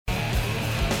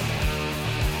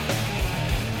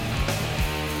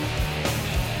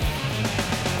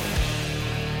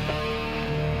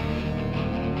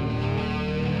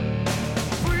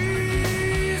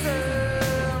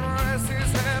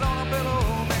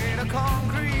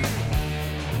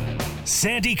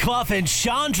Sandy Clough and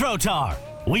Sean Drotar.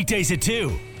 Weekdays at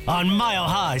 2 on Mile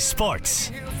High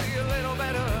Sports.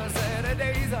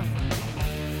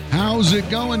 How's it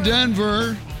going,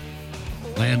 Denver?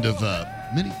 Land of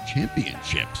many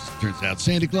championships. Turns out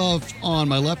Sandy Clough on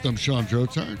my left. I'm Sean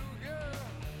Drotar.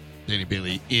 Danny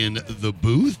Bailey in the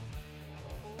booth.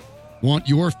 Want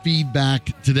your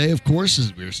feedback today, of course,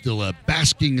 as we're still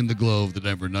basking in the glow of the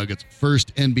Denver Nuggets'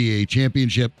 first NBA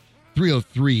championship.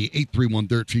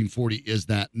 303-831-1340 is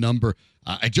that number.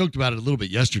 I joked about it a little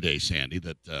bit yesterday, Sandy,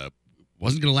 that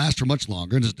wasn't going to last for much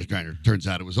longer. And as it turns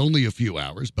out, it was only a few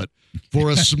hours. But for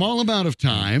a small amount of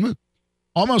time,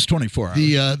 almost 24 hours,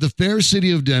 the fair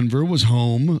city of Denver was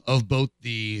home of both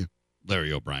the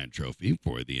Larry O'Brien Trophy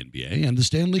for the NBA and the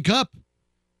Stanley Cup,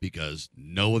 because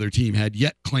no other team had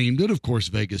yet claimed it. Of course,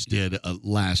 Vegas did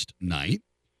last night.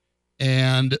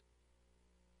 And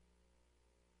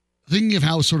thinking of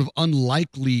how sort of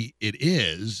unlikely it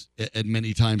is at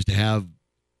many times to have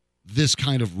this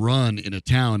kind of run in a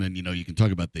town, and, you know, you can talk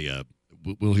about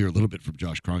we'll hear a little bit from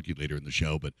Josh Kroenke later in the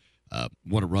show, but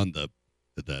what a run that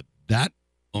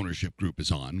ownership group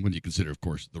is on when you consider, of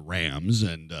course, the Rams,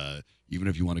 and even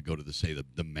if you want to go to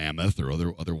the Mammoth or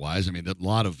otherwise, I mean, a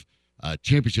lot of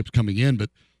championships coming in, but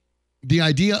the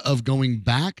idea of going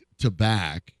back to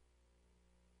back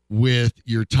with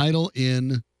your title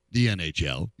in the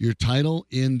NHL, your title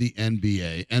in the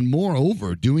NBA, and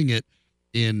moreover, doing it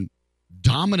in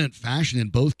dominant fashion in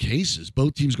both cases,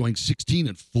 both teams going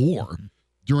 16-4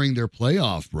 during their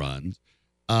playoff runs.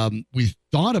 We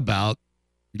thought about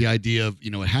the idea of,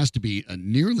 it has to be a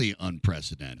nearly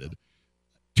unprecedented.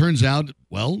 Turns out,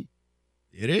 well,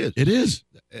 it is. It is.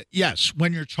 Yes,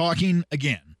 when you're talking,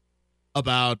 again,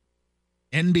 about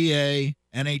NBA,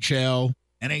 NHL,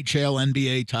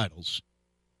 NBA titles,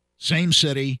 same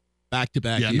city,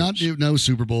 back-to-back years. No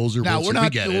Super Bowls or World Series. We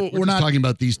get it. We're not talking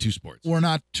about these two sports. We're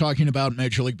not talking about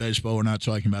Major League Baseball. We're not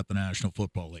talking about the National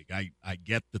Football League. I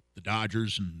get that the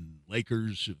Dodgers and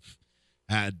Lakers have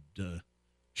had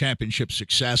championship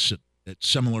success at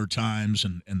similar times,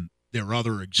 and there are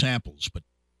other examples, but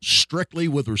strictly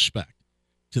with respect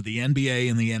to the NBA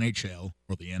and the NHL,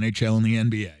 or the NHL and the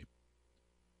NBA,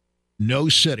 no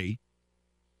city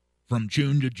from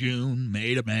June to June,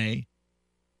 May to May,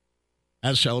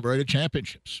 has celebrated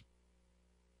championships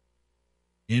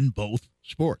in both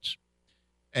sports.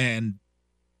 And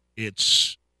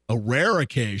it's a rare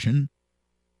occasion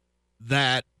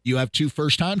that you have two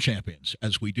first-time champions,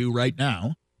 as we do right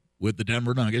now with the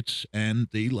Denver Nuggets and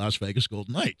the Las Vegas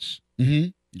Golden Knights,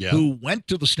 who went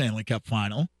to the Stanley Cup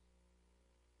final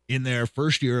in their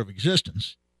first year of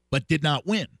existence, but did not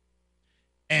win.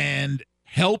 And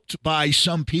helped by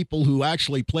some people who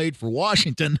actually played for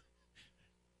Washington,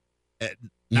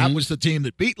 that was the team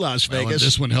that beat Las Vegas.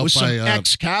 This one helped by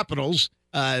ex-Capitals.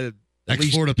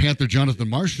 Ex-Florida Panther Jonathan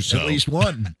Marsh or so. At least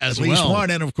one. At least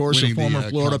one. And, of course, a former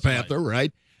Florida Panther, fight.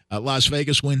 Right? Las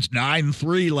Vegas wins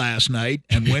 9-3 last night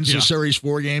and wins the series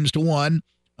 4-1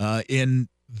 in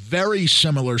very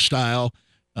similar style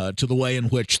to the way in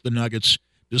which the Nuggets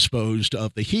disposed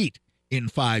of the Heat in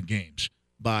 5 games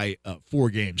by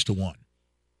 4-1.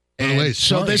 By the way,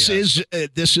 so this is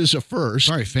a first.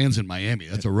 Sorry, fans in Miami.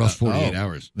 That's a rough 48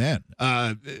 hours. Man,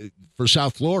 for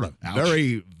South Florida, ouch.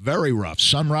 Very, very rough.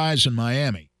 Sunrise in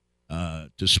Miami,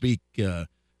 to speak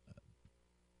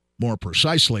more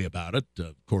precisely about it.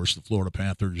 Of course, the Florida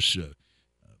Panthers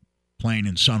playing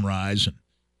in Sunrise, and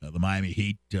the Miami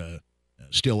Heat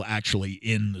still actually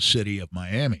in the city of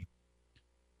Miami.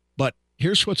 But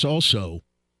here's what's also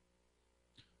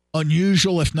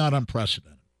unusual, if not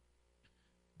unprecedented.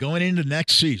 Going into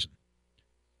next season,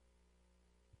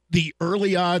 the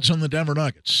early odds on the Denver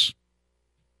Nuggets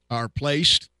are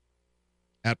placed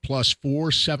at plus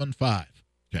 475.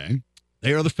 Okay.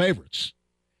 They are the favorites,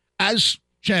 as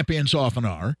champions often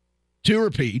are, to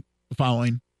repeat the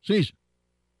following season.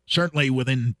 Certainly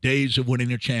within days of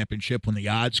winning a championship, when the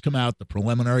odds come out, the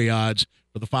preliminary odds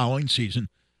for the following season,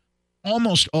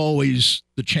 almost always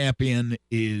the champion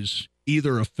is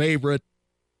either a favorite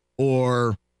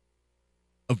or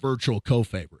a virtual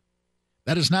co-favorite.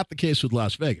 That is not the case with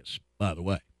Las Vegas, by the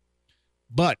way.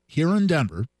 But here in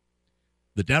Denver,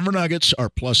 the Denver Nuggets are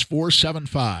plus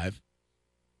 475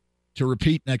 to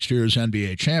repeat next year's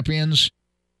NBA champions.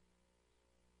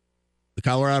 The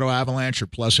Colorado Avalanche are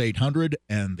plus 800,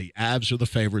 and the Avs are the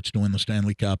favorites to win the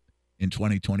Stanley Cup in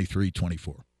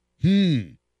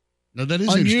 2023-24. No, that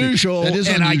is unusual. That is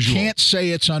and unusual. I can't say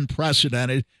it's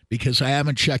unprecedented because I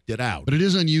haven't checked it out. But it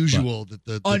is unusual that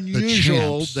the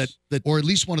champs, that or at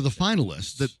least one of the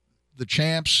finalists, the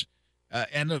champs,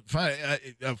 and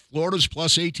Florida's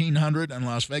plus 1,800 and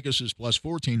Las Vegas is plus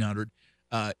 1,400.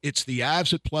 It's the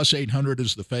Avs at plus 800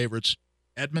 as the favorites,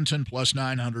 Edmonton plus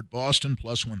 900, Boston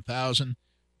plus 1,000,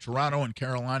 Toronto and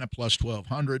Carolina plus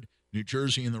 1,200, New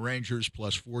Jersey and the Rangers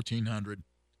plus 1,400,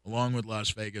 along with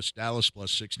Las Vegas, Dallas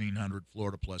plus 1,600,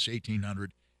 Florida plus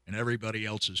 1,800, and everybody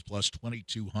else is plus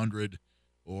 2,200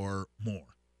 or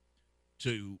more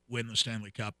to win the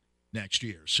Stanley Cup next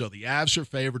year. So the Avs are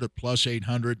favored at plus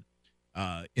 800.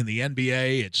 In the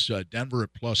NBA, it's Denver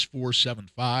at plus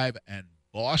 475 and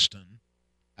Boston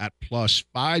at plus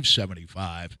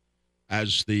 575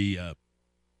 as the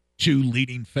two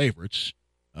leading favorites.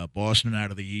 Boston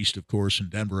out of the East, of course, and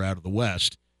Denver out of the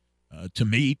West, to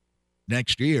meet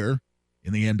next year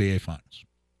in the NBA Finals.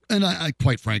 And I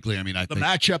quite frankly, I think the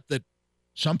matchup that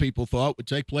some people thought would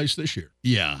take place this year.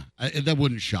 Yeah, that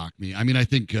wouldn't shock me. I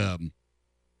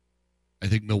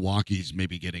think Milwaukee's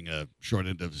maybe getting a short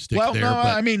end of the stick there. Well,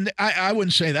 no, but I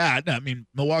wouldn't say that.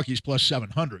 Milwaukee's plus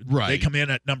 700. Right. They come in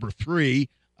at number 3.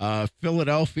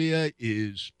 Philadelphia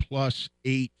is plus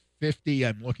 850.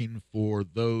 I'm looking for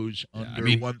those under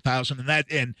 1,000.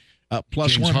 And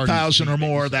plus James 1,000 or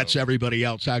more, so. that's everybody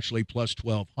else. Actually, plus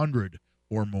 1,200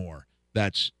 or more.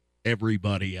 That's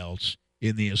everybody else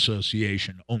in the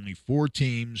association. Only 4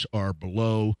 teams are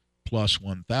below plus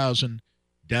 1,000.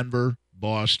 Denver,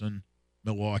 Boston,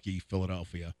 Milwaukee,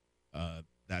 Philadelphia.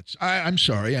 I'm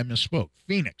sorry, I misspoke.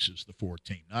 Phoenix is the 4th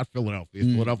team, not Philadelphia.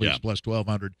 Philadelphia is plus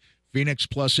 1,200. Phoenix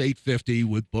plus 850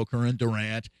 with Booker and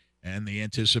Durant, and the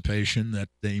anticipation that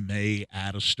they may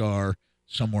add a star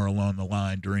somewhere along the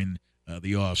line during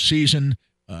the offseason.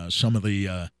 Some of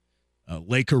the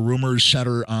Laker rumors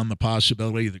center on the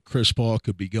possibility that Chris Paul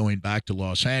could be going back to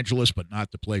Los Angeles, but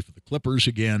not to play for the Clippers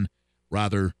again,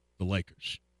 rather the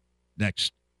Lakers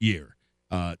next year.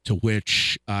 To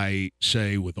which I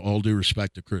say, with all due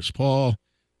respect to Chris Paul,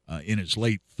 in his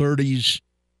late 30s,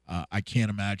 I can't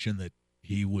imagine that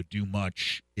he would do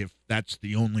much if that's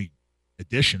the only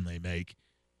addition they make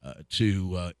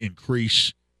to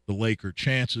increase the Laker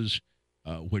chances,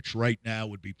 which right now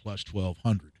would be plus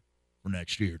 1,200 for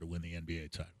next year to win the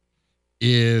NBA title.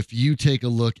 If you take a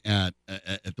look at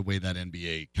the way that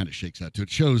NBA kind of shakes out, too, it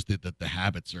shows that the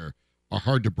habits are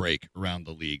hard to break around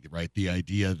the league, right? The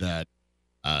idea that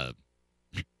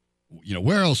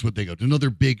where else would they go? To another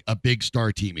big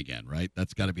star team again, right?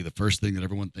 That's got to be the first thing that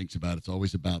everyone thinks about. It's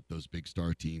always about those big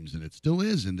star teams, and it still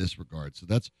is in this regard. So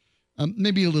that's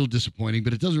maybe a little disappointing,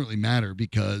 but it doesn't really matter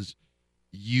because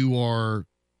you are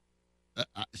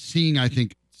seeing, I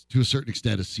think, to a certain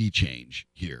extent, a sea change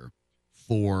here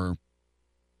for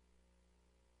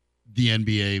the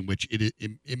NBA, in which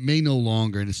it may no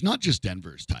longer, and it's not just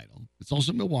Denver's title, it's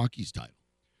also Milwaukee's title.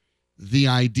 The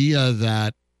idea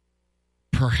that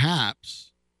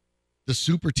perhaps the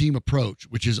super team approach,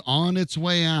 which is on its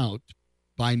way out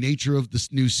by nature of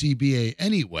this new CBA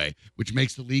anyway, which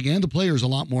makes the league and the players a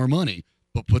lot more money,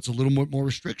 but puts a little more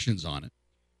restrictions on it.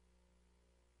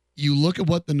 You look at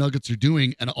what the Nuggets are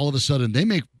doing, and all of a sudden they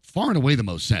make far and away the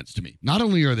most sense to me. Not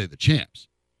only are they the champs,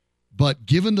 but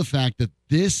given the fact that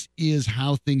this is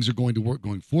how things are going to work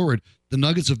going forward, the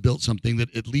Nuggets have built something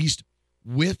that, at least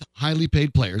with highly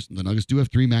paid players, and the Nuggets do have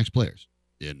 3 max players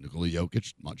in Nikola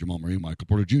Jokic, Jamal Murray, and Michael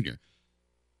Porter Jr.,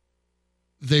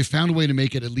 they found a way to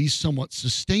make it at least somewhat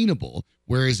sustainable,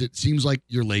 whereas it seems like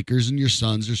your Lakers and your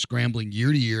Suns are scrambling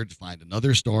year to year to find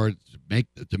another star to make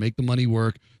the money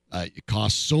work. It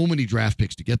costs so many draft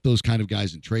picks to get those kind of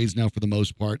guys in trades now for the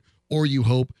most part, or you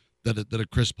hope that a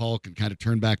Chris Paul can kind of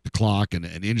turn back the clock and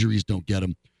injuries don't get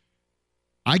him.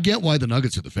 I get why the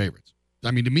Nuggets are the favorites.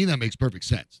 To me, that makes perfect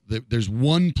sense. There's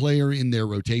one player in their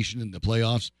rotation in the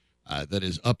playoffs that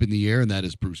is up in the air, and that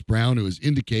is Bruce Brown, who has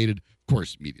indicated, of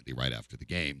course, immediately right after the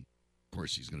game, of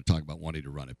course, he's going to talk about wanting to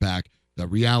run it back. The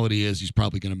reality is he's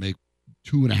probably going to make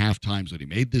 2.5 times what he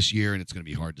made this year, and it's going to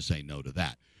be hard to say no to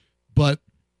that. But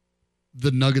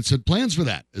the Nuggets had plans for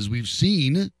that. As we've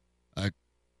seen,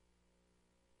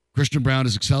 Christian Brown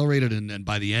has accelerated, and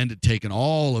by the end had taken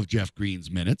all of Jeff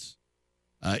Green's minutes.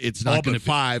 It's not going to be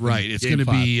 5, right. It's going to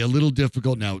be a little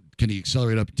difficult. Now, can he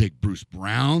accelerate up and take Bruce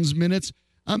Brown's minutes?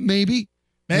 Maybe.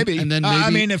 And then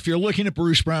maybe. If you're looking at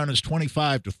Bruce Brown as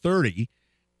 25 to 30,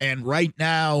 and right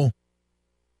now,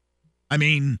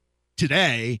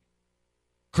 today,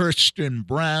 Christian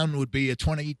Brown would be a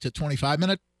 20 to 25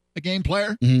 minute a game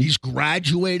player. Mm-hmm. He's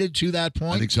graduated to that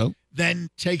point. I think so. Then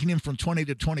taking him from 20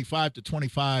 to 25 to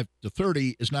 25 to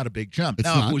 30 is not a big jump. It's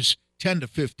now, not. If it was 10 to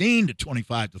 15 to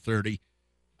 25 to 30,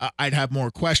 I'd have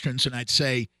more questions, and I'd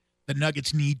say the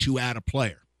Nuggets need to add a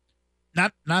player.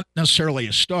 Not necessarily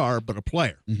a star, but a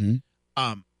player. Mm-hmm.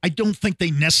 I don't think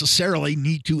they necessarily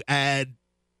need to add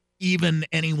even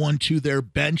anyone to their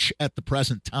bench at the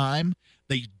present time.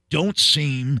 They don't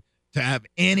seem to have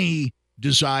any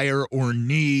desire or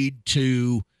need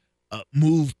to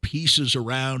move pieces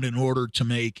around in order to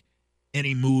make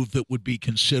any move that would be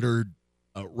considered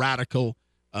radical.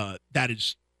 That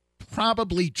is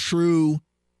probably true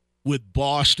with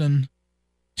Boston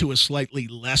to a slightly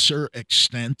lesser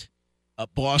extent.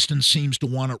 Boston seems to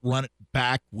want to run it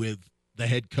back with the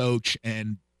head coach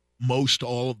and most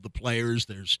all of the players.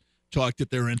 There's talk that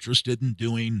they're interested in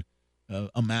doing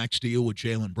a max deal with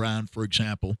Jaylen Brown, for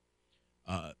example.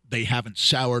 They haven't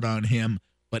soured on him,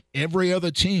 but every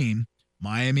other team,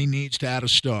 Miami needs to add a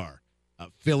star.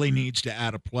 Philly needs to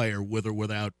add a player with or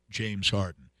without James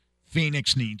Harden.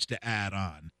 Phoenix needs to add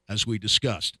on, as we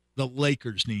discussed. The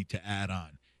Lakers need to add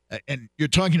on. And you're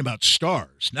talking about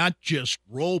stars, not just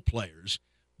role players.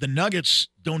 The Nuggets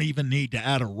don't even need to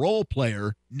add a role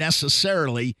player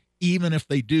necessarily, even if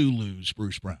they do lose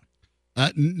Bruce Brown.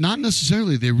 Not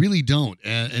necessarily. They really don't.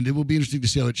 And it will be interesting to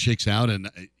see how it shakes out. And,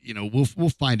 we'll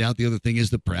find out. The other thing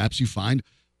is that perhaps you find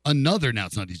another. Now,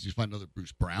 it's not easy to find another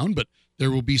Bruce Brown, but there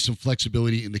will be some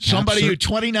flexibility in the cap. Somebody who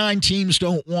 29 teams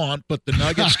don't want, but the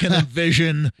Nuggets can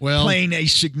envision playing a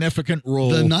significant role.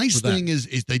 The nice thing is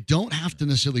they don't have to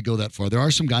necessarily go that far. There are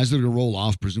some guys that are going to roll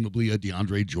off, presumably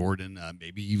DeAndre Jordan,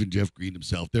 maybe even Jeff Green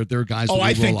himself. There are guys. Oh,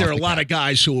 I think there are a lot of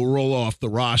guys who will roll off the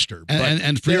roster, but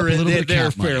and free up a little bit of they're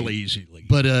cap money. fairly easily.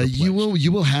 But you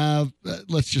will have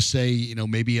let's just say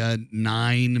maybe a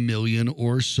 $9 million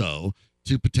or so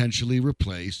to potentially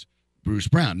replace Bruce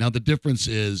Brown. Now, the difference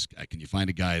is, can you find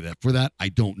a guy for that? I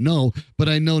don't know. But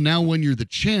I know now when you're the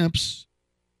champs,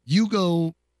 you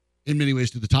go in many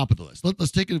ways to the top of the list.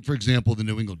 Let's take it, for example, the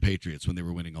New England Patriots when they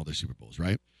were winning all their Super Bowls,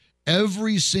 right?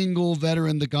 Every single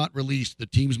veteran that got released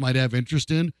that teams might have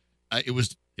interest in, it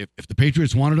was if the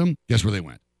Patriots wanted them, guess where they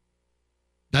went?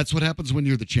 That's what happens when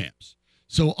you're the champs.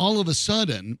 So all of a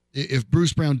sudden, if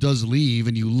Bruce Brown does leave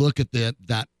and you look at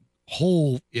that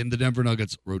hole in the Denver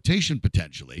Nuggets rotation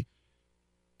potentially,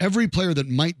 every player that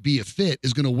might be a fit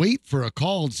is going to wait for a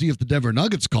call and see if the Denver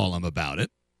Nuggets call him about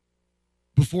it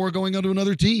before going on to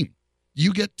another team.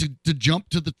 You get to jump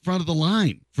to the front of the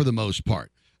line for the most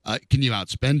part. Can you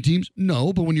outspend teams?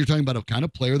 No, but when you're talking about a kind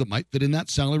of player that might fit in that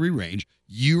salary range,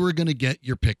 you are going to get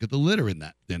your pick of the litter in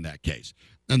that case.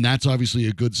 And that's obviously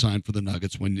a good sign for the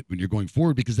Nuggets when you're going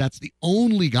forward, because that's the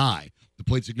only guy that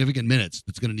played significant minutes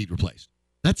that's going to need replaced.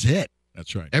 That's it.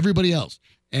 That's right. Everybody else.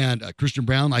 And Christian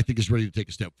Brown, I think, is ready to take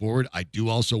a step forward. I do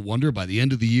also wonder, by the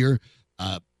end of the year,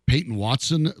 Peyton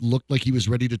Watson looked like he was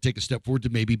ready to take a step forward to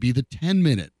maybe be the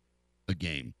 10-minute a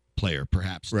game player,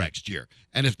 perhaps, next year.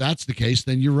 And if that's the case,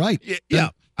 then you're right.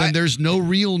 Then there's no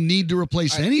real need to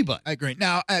replace anybody. I agree.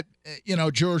 Now,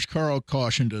 George Karl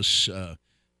cautioned us,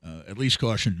 at least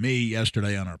cautioned me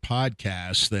yesterday on our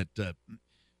podcast, that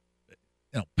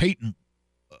Peyton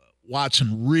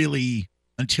Watson really,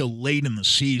 until late in the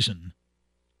season,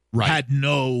 had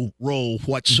no role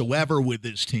whatsoever with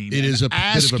this team. It is a bit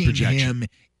of a projection. Him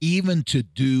even to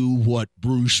do what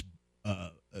Bruce,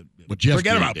 what Jeff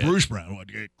forget Green about did. Bruce Brown, what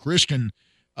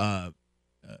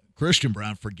Christian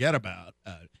Brown, forget about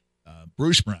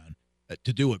Bruce Brown,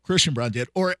 to do what Christian Brown did,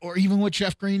 or even what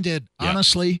Jeff Green did. Yeah.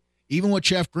 Honestly, even what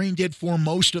Jeff Green did for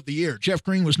most of the year. Jeff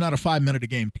Green was not a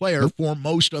 5-minute-a-game player for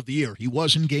most of the year. He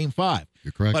was in Game 5.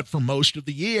 You're correct. But for most of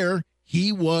the year,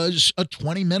 he was a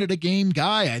 20-minute-a-game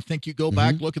guy. I think you go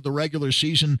back, look at the regular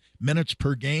season minutes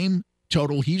per game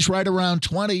total. He's right around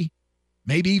 20,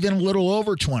 maybe even a little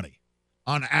over 20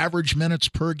 on average minutes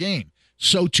per game.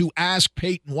 So to ask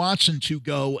Peyton Watson to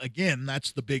go, again,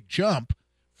 that's the big jump,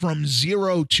 from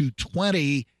 0 to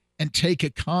 20 and take a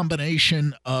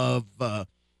combination of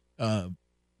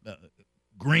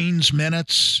Green's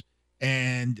minutes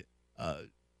and,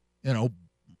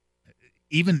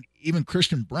 even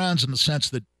Christian Brown's, in the sense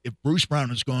that if Bruce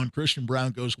Brown is gone, Christian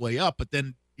Brown goes way up, but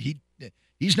then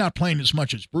he's not playing as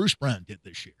much as Bruce Brown did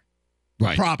this year.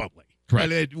 Right. Probably.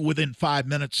 Correct. Within 5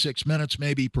 minutes, 6 minutes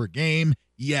maybe per game,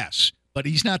 yes. But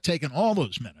he's not taking all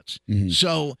those minutes. Mm-hmm.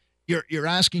 So you're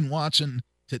asking Watson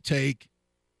to take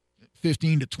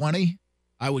 15 to 20,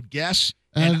 I would guess.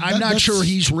 And I'm not sure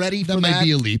he's ready for that. That might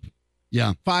be a leap.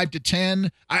 Yeah. 5 to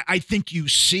 10. I think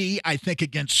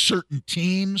against certain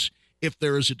teams, if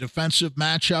there is a defensive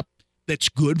matchup that's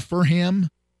good for him,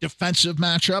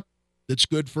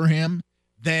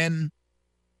 then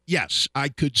yes, I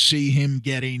could see him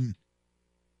getting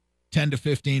 10 to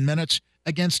 15 minutes.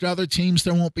 Against other teams,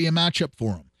 there won't be a matchup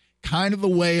for him. Kind of the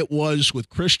way it was with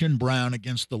Christian Brown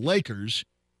against the Lakers.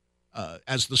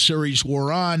 As the series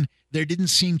wore on, there didn't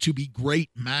seem to be great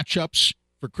matchups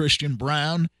for Christian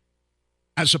Brown,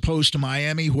 as opposed to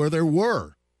Miami, where there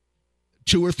were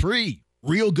 2 or 3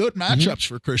 real good matchups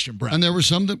for Christian Braun. And there were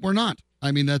some that were not.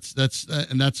 I mean, that's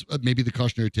maybe the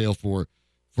cautionary tale for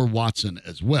Watson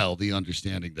as well. The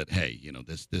understanding that, hey,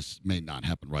 this may not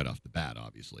happen right off the bat,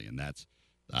 obviously, and that's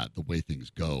the way things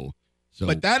go. So,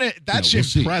 but that's we'll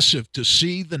impressive to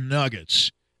see the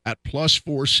Nuggets at plus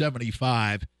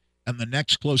 475 and the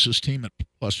next closest team at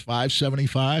plus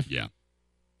 575. Yeah.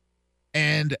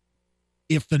 And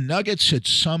if the Nuggets had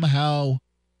somehow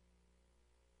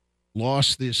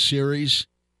lost this series,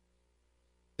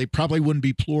 they probably wouldn't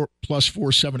be plus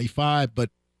 475, but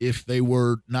if they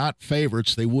were not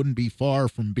favorites, they wouldn't be far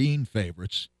from being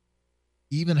favorites.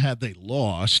 Even had they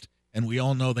lost, and we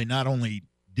all know they not only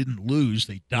didn't lose,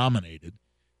 they dominated.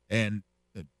 And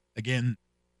again,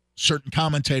 certain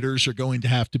commentators are going to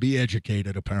have to be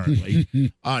educated,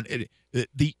 apparently, on it.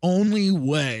 The only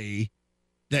way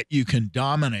that you can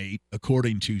dominate,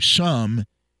 according to some,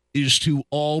 is to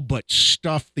all but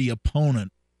stuff the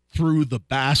opponent through the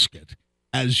basket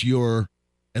as you're,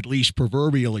 at least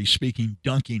proverbially speaking,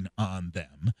 dunking on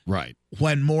them. Right.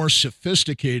 When more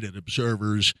sophisticated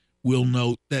observers will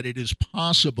note that it is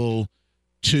possible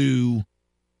to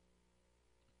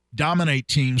dominate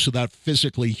teams without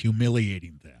physically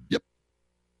humiliating them. Yep.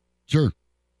 Sure.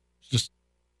 It's just,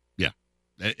 yeah.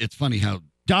 It's funny how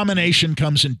domination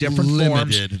comes in different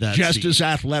forms, just as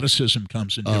athleticism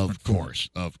comes in different forms.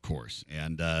 Of course.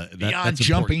 And beyond that's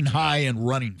jumping high and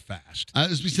running fast.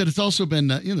 As we said, it's also been,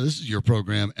 this is your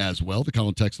program as well. The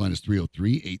call text line is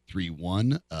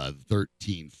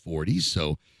 303-831-1340.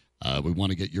 So we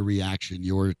want to get your reaction,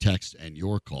 your text, and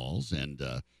your calls. And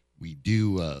we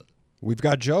do. We've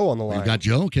got Joe on the line. We've got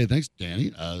Joe. Okay, thanks,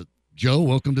 Danny. Joe,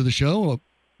 welcome to the show.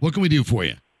 What can we do for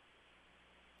you?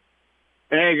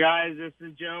 Hey, guys, this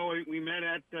is Joe. We met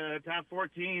at Top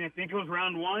 14. I think it was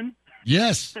round 1.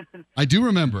 Yes, I do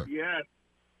remember. Yes.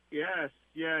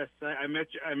 I met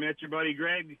your buddy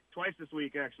Greg twice this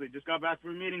week, actually. Just got back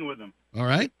from a meeting with him. All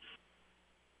right.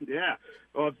 Yeah.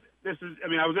 Well, I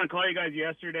was going to call you guys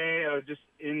yesterday. I was just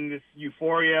in this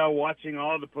euphoria watching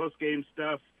all the post-game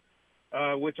stuff,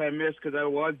 which I missed because I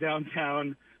was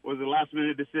downtown. It was a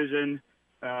last-minute decision.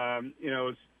 It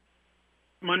was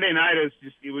Monday night.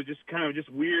 It was just kind of just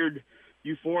weird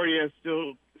euphoria.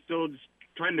 Still just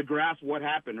trying to grasp what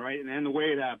happened, right, and the way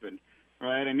it happened,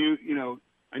 right. I knew they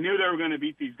were going to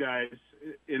beat these guys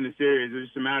in the series. It was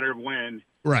just a matter of when,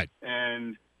 right.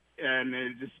 And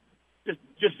it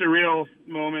just a real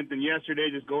moment. And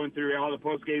yesterday, just going through all the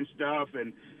post game stuff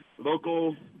and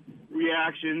local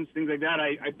reactions, things like that.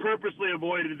 I purposely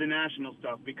avoided the national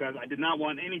stuff because I did not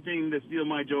want anything to steal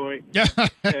my joy.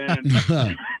 And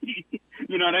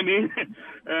you know what I mean?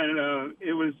 And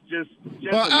it was just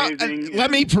amazing.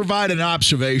 Let me provide an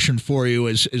observation for you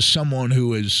as someone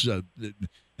who is,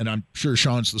 and I'm sure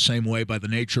Sean's the same way by the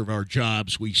nature of our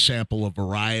jobs. We sample a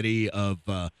variety of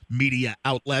media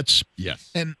outlets. Yes.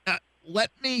 And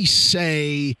let me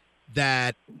say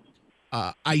that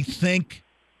I think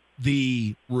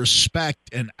the respect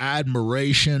and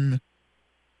admiration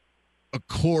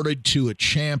accorded to a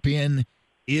champion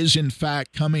is, in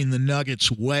fact, coming the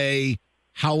Nuggets' way,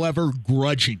 however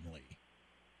grudgingly.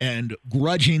 And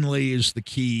grudgingly is the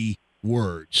key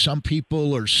word. Some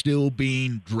people are still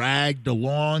being dragged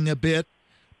along a bit,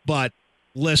 but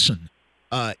listen,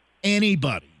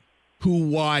 anybody who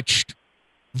watched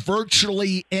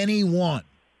virtually any one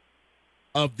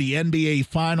of the NBA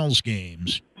Finals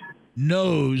games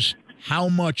knows how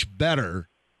much better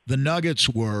the Nuggets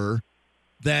were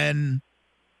than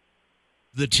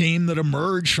the team that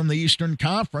emerged from the Eastern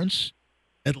Conference,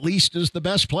 at least as the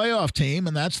best playoff team,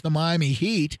 and that's the Miami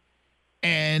Heat.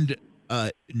 And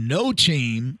no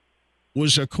team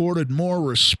was accorded more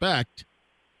respect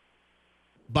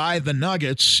by the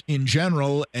Nuggets in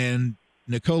general and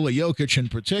Nikola Jokic in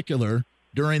particular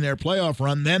during their playoff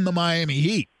run than the Miami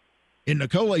Heat. In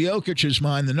Nikola Jokic's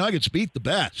mind, the Nuggets beat the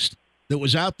best that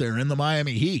was out there in the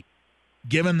Miami Heat,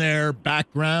 given their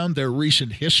background, their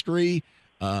recent history,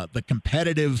 the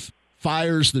competitive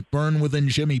fires that burn within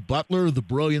Jimmy Butler, the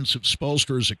brilliance of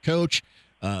Spoelstra as a coach,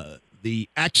 the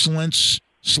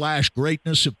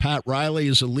excellence/greatness of Pat Riley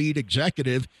as a lead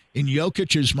executive. In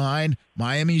Jokic's mind,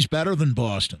 Miami's better than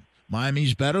Boston.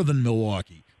 Miami's better than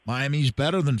Milwaukee. Miami's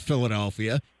better than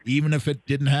Philadelphia, even if it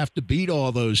didn't have to beat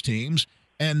all those teams.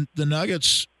 And the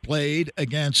Nuggets played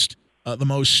against the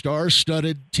most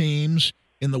star-studded teams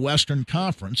in the Western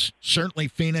Conference. Certainly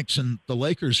Phoenix and the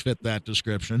Lakers fit that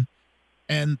description,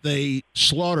 and they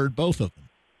slaughtered both of them.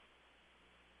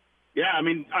 Yeah, I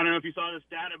mean, I don't know if you saw the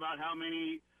stat about how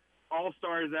many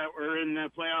All-Stars that were in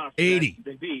the playoffs. 80.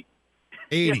 They beat.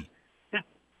 80.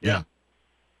 Yeah.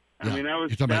 Yeah. I mean, that was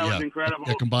You're talking about, incredible.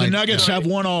 Yeah, combined. The Nuggets have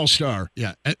one All-Star.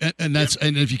 Yeah, and that's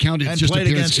and if you count it, And just played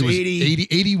appearances, against it was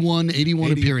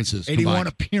 81 appearances. 81 combined.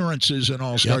 appearances in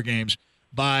All-Star games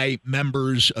by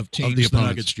members of teams the opponents.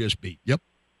 Nuggets just beat. Yep.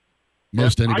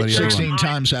 Most anybody ever. 16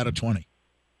 times out of 20.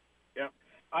 Yep.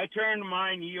 I turned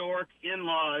my New York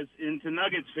in-laws into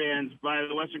Nuggets fans by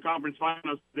the Western Conference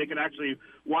Finals. They could actually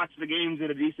watch the games at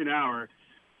a decent hour.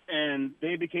 And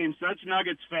they became such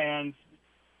Nuggets fans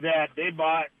that they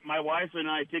bought my wife and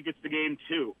I tickets to Game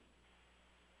 2.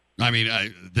 I mean,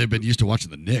 they've been used to watching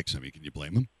the Knicks. I mean, can you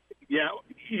blame them? Yeah,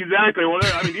 exactly. Well,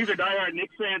 I mean, these are diehard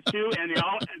Knicks fans too, and they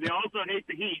also hate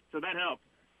the Heat, so that helps.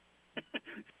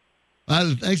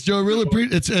 Thanks, Joe. Really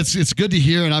appreciate it's good to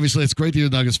hear, and obviously it's great to hear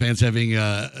Nuggets fans having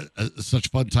such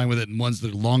fun time with it, and ones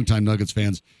that are longtime Nuggets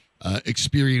fans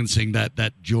experiencing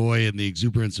that joy and the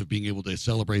exuberance of being able to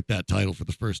celebrate that title for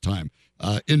the first time.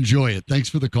 Enjoy it. Thanks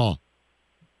for the call.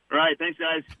 All right, thanks,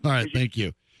 guys. All right, thank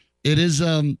you. It is,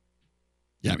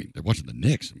 yeah, I mean, they're watching the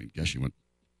Knicks. I mean, gosh,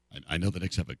 I know the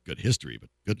Knicks have a good history, but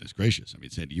goodness gracious. I mean,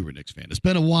 Sandy, you were a Knicks fan. It's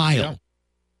been a while. Yeah.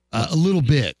 A little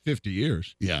bit. 50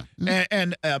 years. Yeah.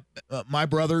 And my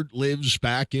brother lives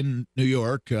back in New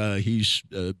York. He's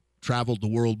traveled the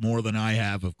world more than I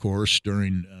have, of course,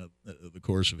 during the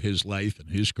course of his life and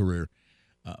his career.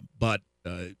 But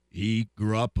he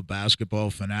grew up a basketball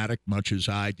fanatic, much as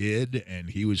I did, and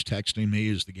he was texting me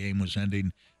as the game was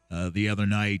ending the other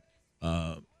night,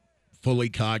 fully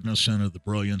cognizant of the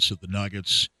brilliance of the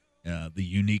Nuggets, the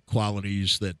unique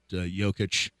qualities that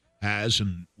Jokic has,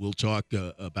 and we'll talk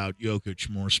about Jokic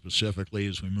more specifically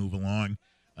as we move along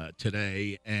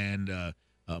today. And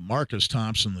Marcus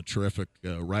Thompson, the terrific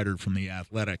writer from The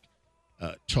Athletic,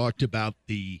 talked about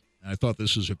I thought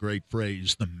this is a great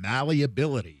phrase, the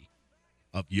malleability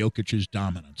of Jokic's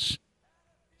dominance.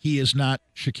 He is not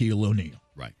Shaquille O'Neal.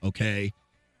 Right. Okay?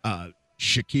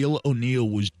 Shaquille O'Neal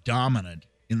was dominant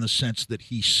in the sense that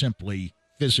he simply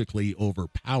physically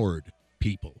overpowered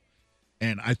people.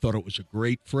 And I thought it was a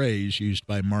great phrase used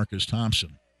by Marcus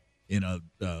Thompson in a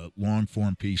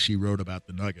long-form piece he wrote about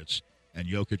the Nuggets, and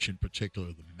Jokic in particular,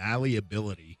 the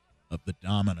malleability of the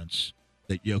dominance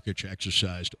that Jokic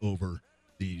exercised over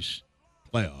these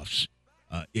playoffs.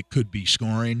 It could be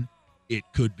scoring, it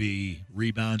could be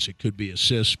rebounds, it could be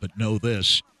assists, but know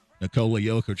this, Nikola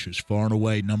Jokic is far and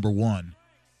away number one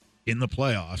in the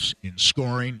playoffs in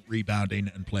scoring,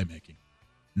 rebounding, and playmaking.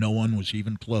 No one was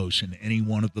even close in any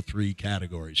one of the three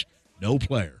categories. No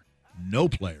player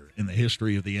in the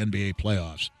history of the NBA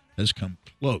playoffs has come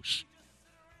close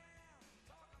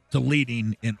to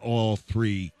leading in all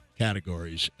three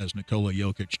categories as Nikola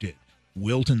Jokic did.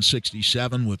 Wilton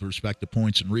 67 with respect to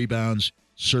points and rebounds,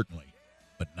 certainly,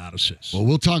 but not assists. Well,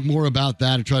 we'll talk more about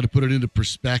that and try to put it into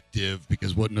perspective,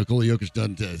 because what Nikola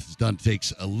Jokic has done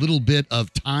takes a little bit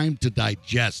of time to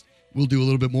digest. We'll do a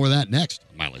little bit more of that next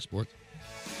on Mile High Sports.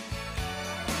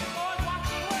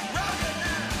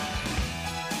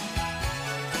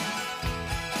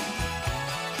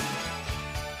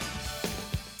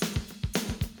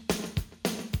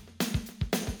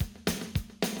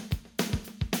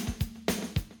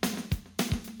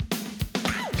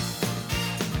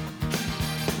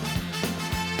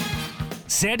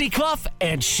 Sandy Clough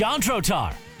and Sean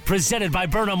Trotar, presented by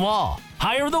Burnham Law.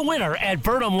 Hire the winner at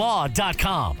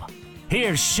burnhamlaw.com.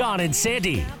 Here's Sean and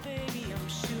Sandy.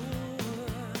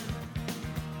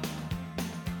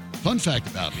 Fun fact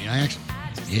about me, I actually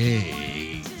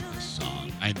hate this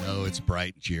song. I know it's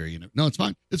bright and cheery. No, it's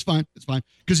fine. It's fine. It's fine.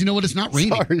 Because you know what? It's not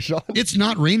raining. Sorry, Sean. It's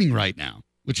not raining right now,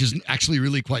 which is actually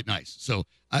really quite nice. So,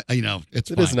 it's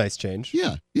It fine. is a nice change.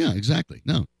 Yeah, exactly.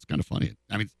 No, it's kind of funny.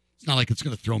 I mean, it's not like it's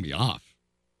going to throw me off.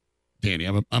 Danny,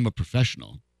 I'm a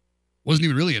professional. Wasn't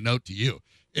even really a note to you.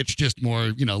 It's just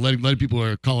more, letting people who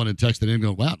are calling and texting in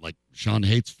go, wow, like Sean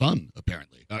hates fun,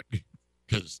 apparently.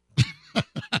 Because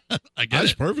I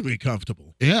was perfectly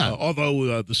comfortable. Yeah.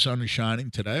 Although the sun is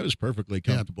shining today, I was perfectly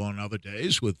comfortable on other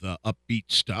days with upbeat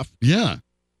stuff. Yeah.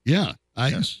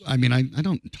 Yes. I mean, I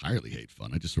don't entirely hate fun.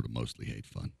 I just sort of mostly hate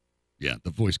fun. Yeah,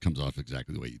 the voice comes off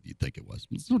exactly the way you'd think it was.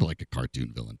 It's sort of like a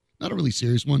cartoon villain. Not a really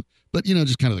serious one, but,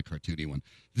 just kind of the cartoony one.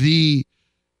 The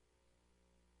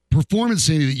performance,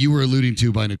 Sandy, that you were alluding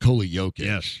to by Nikola Jokic.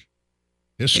 Yes.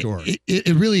 Historic.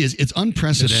 It really is. It's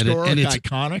unprecedented. Historic, and it's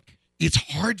iconic. It's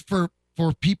hard for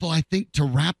people, I think, to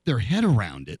wrap their head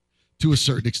around it to a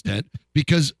certain extent,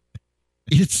 because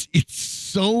it's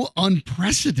so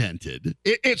unprecedented.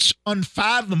 It's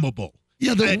unfathomable.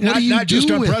 Yeah, what do you not do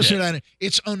just with unprecedented.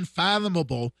 It's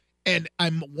unfathomable, and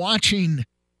I'm watching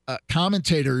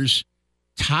commentators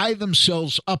tie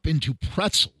themselves up into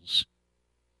pretzels,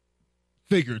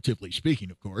 figuratively speaking,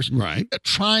 of course, Right?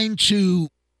 Trying to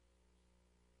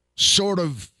sort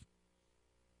of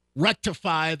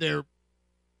rectify their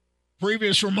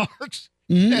previous remarks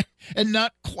and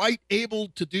not quite able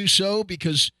to do so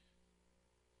because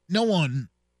no one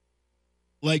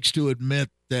likes to admit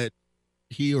that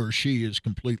he or she is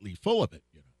completely full of it,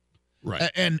 you know. Right.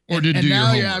 And didn't do now your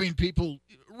homework. you're having people,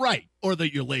 right, or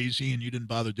that you're lazy and you didn't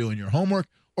bother doing your homework,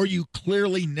 or you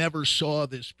clearly never saw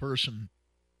this person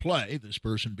play, this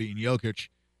person being Jokic,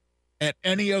 at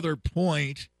any other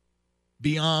point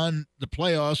beyond the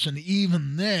playoffs, and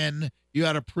even then you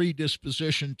had a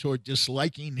predisposition toward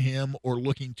disliking him or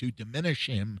looking to diminish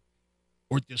him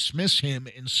or dismiss him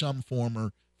in some form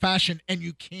or fashion, and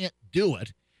you can't do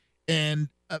it. And,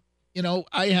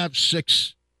 I have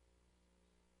 6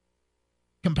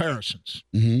 comparisons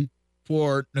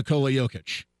for Nikola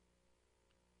Jokic.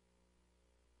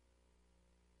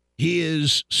 He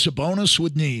is Sabonis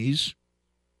with knees,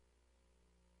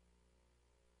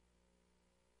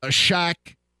 a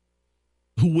Shaq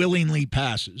who willingly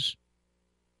passes,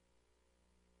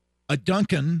 a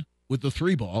Duncan with the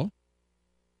 3-ball,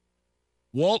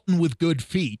 Walton with good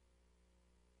feet,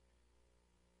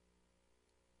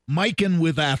 Mikan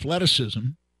with athleticism,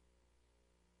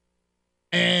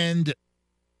 and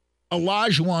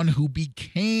Olajuwon, who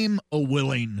became a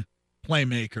willing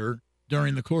playmaker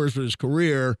during the course of his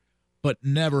career, but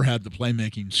never had the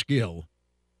playmaking skill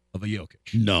of a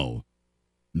Jokic. No.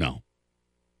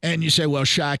 And you say, well,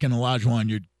 Shaq and Olajuwon,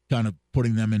 you're kind of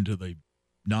putting them into the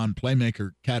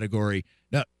non-playmaker category.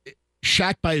 Now,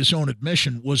 Shaq, by his own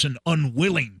admission, was an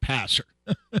unwilling passer.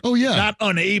 Oh, yeah. Not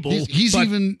unable, he's but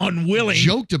even unwilling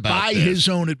joked about by this. his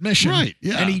own admission. Right,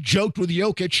 yeah. And he joked with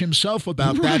Jokic himself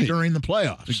about that during the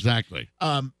playoffs. Exactly.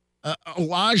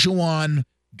 Olajuwon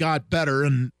got better,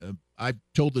 and I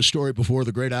told the story before.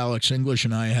 The great Alex English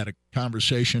and I had a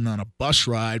conversation on a bus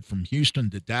ride from Houston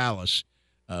to Dallas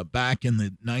back in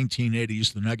the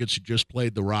 1980s. The Nuggets had just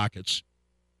played the Rockets,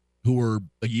 who were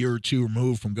a year or two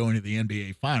removed from going to the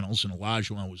NBA Finals, and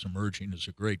Olajuwon was emerging as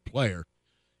a great player.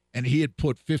 And he had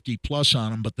put 50-plus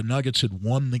on him, but the Nuggets had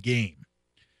won the game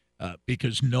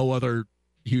because no other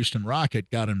Houston Rocket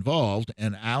got involved.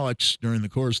 And Alex, during the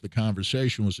course of the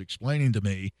conversation, was explaining to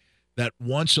me that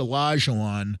once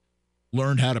Olajuwon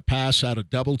learned how to pass out of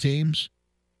double teams,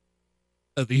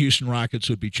 the Houston Rockets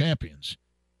would be champions.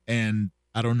 And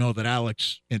I don't know that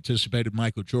Alex anticipated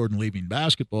Michael Jordan leaving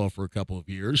basketball for a couple of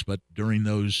years, but during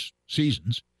those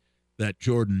seasons that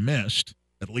Jordan missed,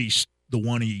 at least the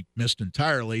one he missed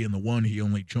entirely and the one he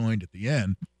only joined at the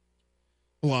end,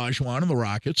 Olajuwon and the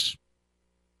Rockets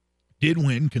did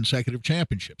win consecutive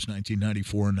championships,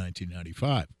 1994 and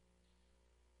 1995.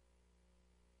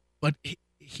 But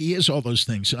he is all those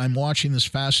things. And I'm watching this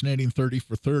fascinating 30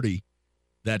 for 30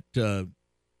 that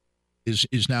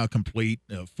is now complete,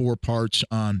 4 parts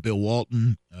on Bill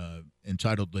Walton,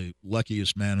 entitled The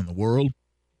Luckiest Man in the World,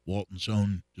 Walton's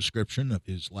own description of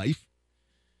his life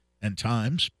and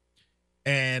times.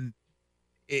 And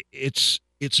it's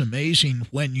amazing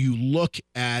when you look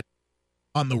at,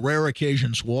 on the rare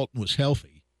occasions Walton was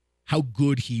healthy, how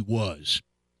good he was.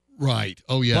 Right.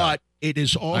 Oh, yeah. But it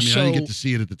is also, I didn't get to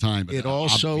see it at the time, but it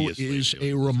also is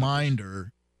a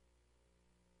reminder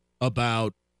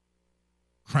about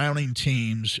crowning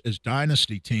teams as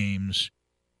dynasty teams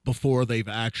before they've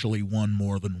actually won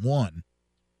more than one.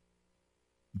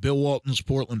 Bill Walton's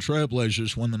Portland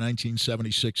Trailblazers won the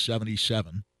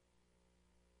 1976-77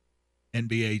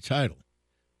 NBA title.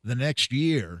 The next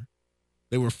year,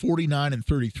 they were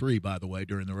 49-33, by the way,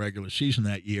 during the regular season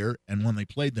that year. And when they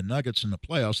played the Nuggets in the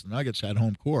playoffs, the Nuggets had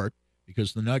home court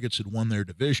because the Nuggets had won their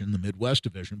division, the Midwest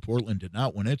Division. Portland did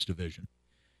not win its division.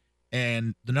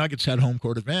 And the Nuggets had home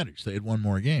court advantage. They had won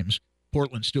more games.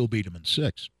 Portland still beat them in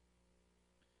 6.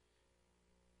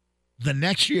 The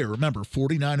next year, remember,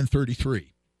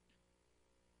 49-33.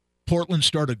 Portland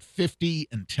started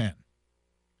 50-10.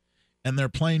 And they're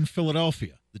playing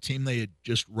Philadelphia, the team they had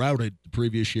just routed the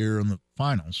previous year in the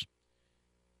finals.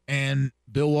 And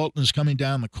Bill Walton is coming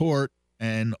down the court,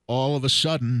 and all of a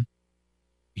sudden,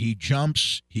 he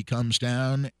jumps, he comes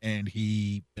down, and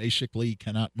he basically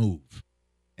cannot move.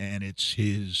 And it's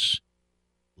his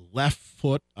left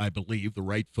foot, I believe. The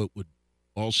right foot would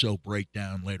also break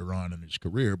down later on in his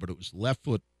career, but it was the left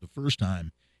foot the first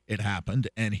time it happened,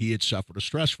 and he had suffered a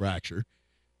stress fracture,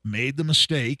 made the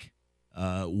mistake,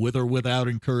 with or without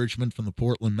encouragement from the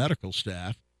Portland medical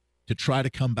staff, to try to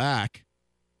come back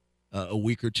a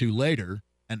week or two later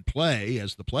and play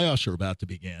as the playoffs are about to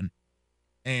begin.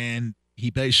 And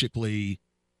he basically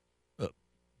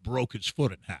broke his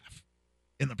foot in half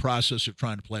in the process of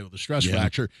trying to play with a stress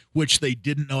fracture, which they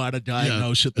didn't know how to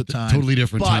diagnose at the time. Totally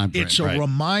different time frame. But it's a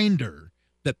reminder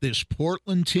that this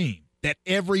Portland team, that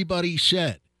everybody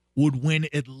said would win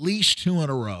at least 2 in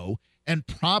a row and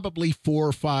probably 4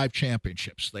 or 5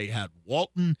 championships. They had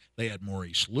Walton. They had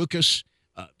Maurice Lucas.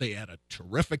 They had a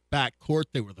terrific backcourt.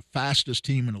 They were the fastest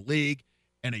team in the league,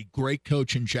 and a great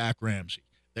coach in Jack Ramsey.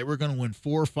 They were going to win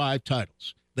 4 or 5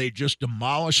 titles. They just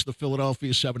demolished the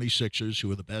Philadelphia 76ers, who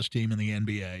were the best team in the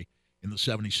NBA in the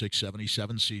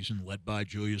 76-77 season, led by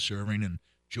Julius Erving and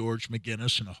George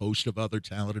McGinnis and a host of other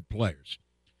talented players.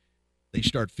 They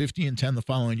start 50-10 the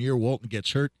following year. Walton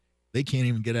gets hurt. They can't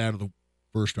even get out of the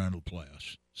first round of the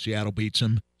playoffs. Seattle beats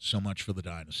them. So much for the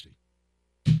dynasty.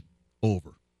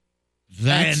 Over.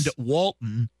 And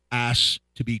Walton asks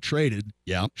to be traded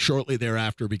shortly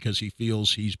thereafter because he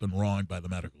feels he's been wronged by the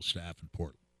medical staff in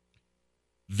Portland.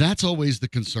 That's always the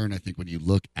concern, I think, when you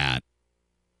look at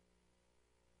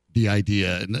the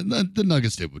idea. And the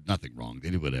Nuggets did nothing wrong. They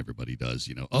did what everybody does.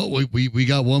 We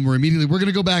got one. We're going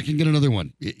to go back and get another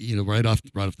one, right off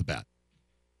the bat.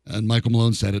 And Michael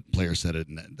Malone said it, players said it,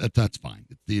 and that's fine.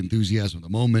 It's the enthusiasm of the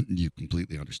moment, and you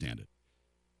completely understand it.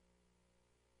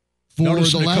 For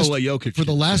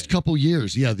the last couple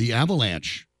years, the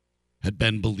Avalanche had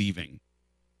been believing,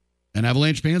 and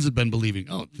Avalanche fans had been believing,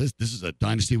 this is a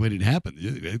dynasty waiting to happen.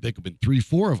 There could have been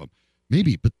 3-4 of them,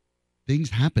 maybe, but things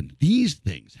happen. These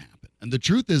things happen, and the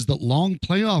truth is that long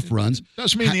playoff runs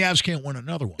doesn't mean the Avs can't win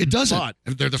another one. It doesn't.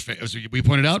 They're as we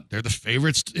pointed out, they're the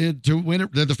favorites to win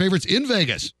it. They're the favorites in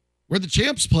Vegas, where the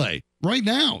champs play right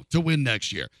now to win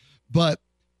next year. But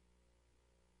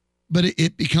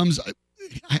it becomes.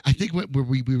 I think where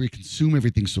we consume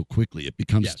everything so quickly, it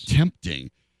becomes tempting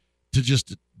to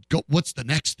just go, what's the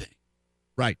next thing?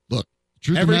 Right. Look,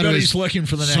 truth everybody's looking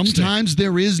for the next thing. Sometimes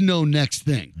there is no next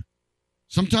thing.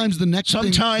 Sometimes the next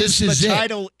thing. Sometimes the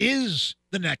title is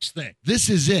the next thing. This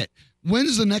is it. When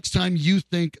is the next time you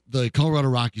think the Colorado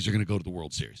Rockies are going to go to the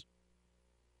World Series?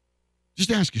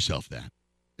 Just ask yourself that.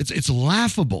 It's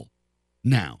laughable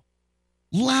now.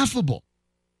 Laughable.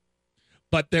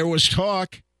 But there was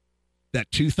talk that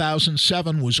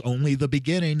 2007 was only the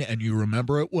beginning, and you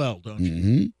remember it well, don't you?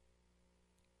 Mm-hmm.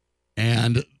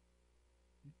 And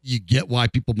you get why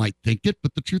people might think it,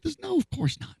 but the truth is, no, of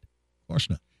course not. Of course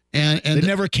not. And they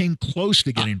never came close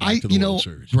to getting back to the World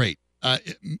Series. Great.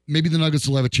 Maybe the Nuggets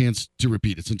will have a chance to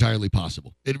repeat. It's entirely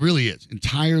possible. It really is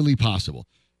entirely possible.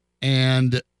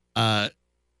 And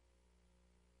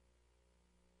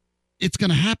it's going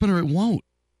to happen or it won't.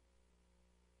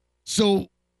 So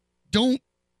don't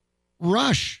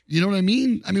rush. You know what I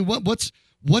mean? I mean, what's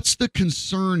the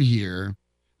concern here?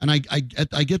 And I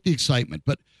get the excitement,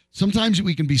 but sometimes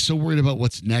we can be so worried about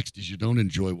what's next as you don't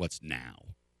enjoy what's now.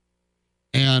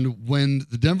 And when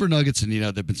the Denver Nuggets, and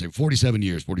they've been saying 47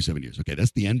 years. Okay,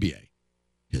 that's the NBA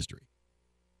history.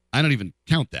 I don't even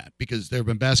count that because there have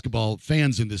been basketball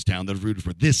fans in this town that have rooted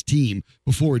for this team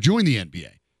before it joined the NBA.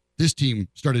 This team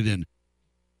started in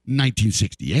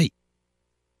 1968.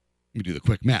 Let me do the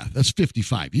quick math. That's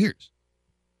 55 years.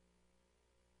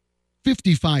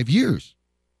 55 years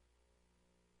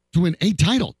to win a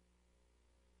title.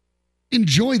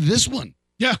 Enjoy this one.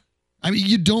 Yeah. I mean,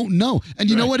 you don't know. And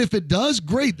you know what? If it does,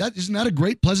 great. Isn't that a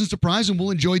great, pleasant surprise? And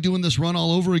we'll enjoy doing this run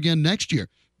all over again next year.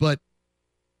 But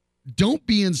don't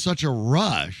be in such a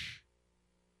rush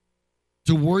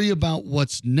to worry about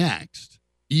what's next,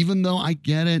 even though I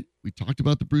get it. We talked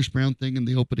about the Bruce Brown thing in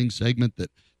the opening segment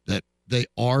that they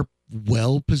are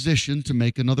well positioned to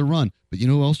make another run. But you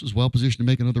know who else was well positioned to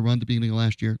make another run at the beginning of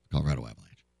last year? Colorado Avalanche.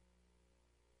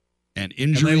 And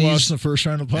injuries. And they lost in the first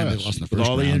round of the playoffs. And they lost in the first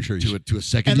round the injuries. To a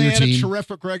second-year team. And they had a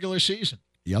terrific regular season.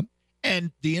 Yep.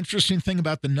 And the interesting thing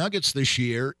about the Nuggets this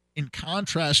year, in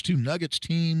contrast to Nuggets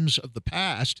teams of the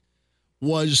past,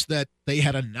 was that they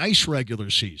had a nice regular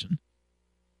season,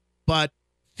 but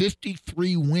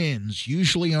 53 wins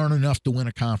usually aren't enough to win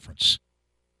a conference.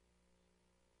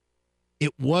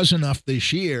 It was enough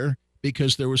this year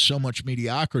because there was so much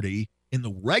mediocrity in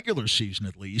the regular season,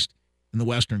 at least, in the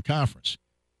Western Conference.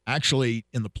 Actually,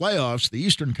 in the playoffs, the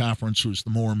Eastern Conference was the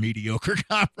more mediocre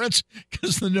conference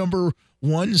because the number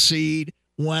 1 seed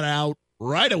went out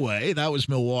right away. That was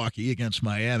Milwaukee against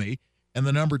Miami. And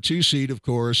the number 2 seed, of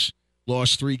course,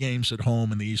 lost 3 games at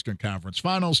home in the Eastern Conference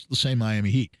Finals to the same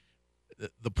Miami Heat.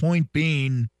 The point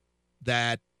being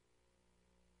that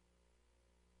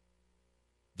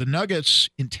the Nuggets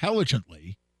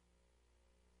intelligently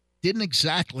didn't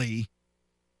exactly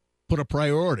put a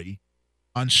priority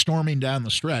on storming down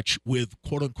the stretch with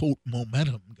quote-unquote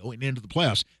momentum going into the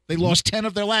playoffs. They lost 10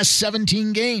 of their last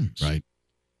 17 games. Right.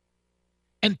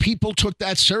 And people took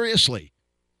that seriously.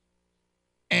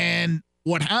 And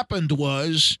what happened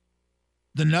was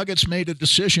the Nuggets made a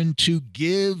decision to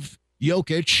give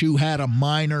Jokic, who had a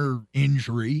minor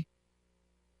injury,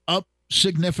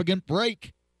 significant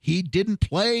break. He didn't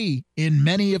play in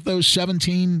many of those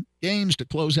 17 games to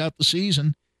close out the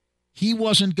season. He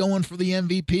wasn't going for the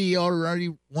MVP. He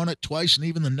already won it twice, and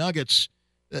even the Nuggets,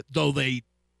 though they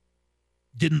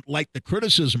didn't like the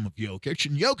criticism of Jokic,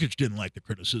 and Jokic didn't like the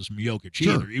criticism of Jokic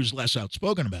either. He was less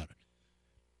outspoken about it.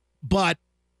 But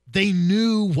they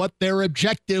knew what their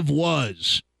objective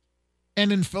was.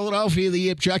 And in Philadelphia, the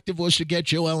objective was to get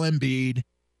Joel Embiid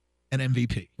an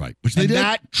MVP. Right. Which they did.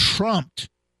 That trumped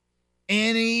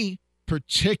any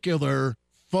particular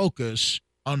focus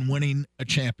on winning a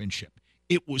championship.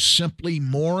 It was simply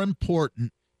more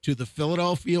important to the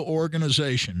Philadelphia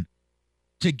organization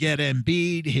to get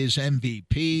Embiid his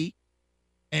MVP.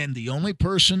 And the only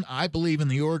person, I believe, in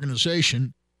the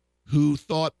organization who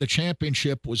thought the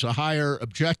championship was a higher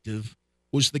objective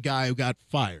was the guy who got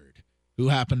fired, who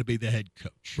happened to be the head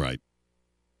coach. Right.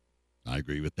 I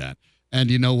agree with that. And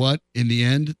you know what? In the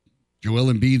end,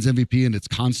 Joel Embiid's MVP and its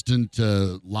constant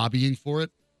lobbying for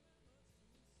it.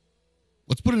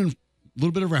 Let's put it in a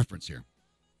little bit of reference here.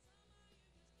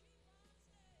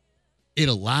 It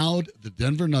allowed the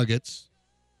Denver Nuggets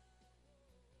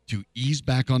to ease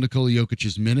back on Nikola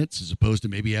Jokic's minutes, as opposed to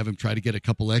maybe have him try to get a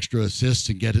couple extra assists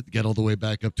and get all the way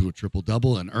back up to a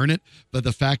triple-double and earn it. But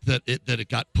the fact that it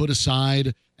got put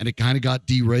aside and it kind of got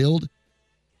derailed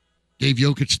gave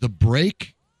Jokic the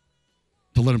break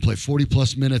to let him play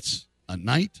 40-plus minutes a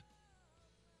night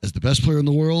as the best player in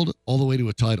the world all the way to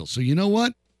a title. So you know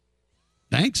what?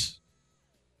 Thanks,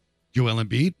 Joel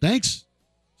Embiid. Thanks,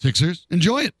 Sixers.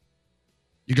 Enjoy it.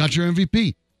 You got your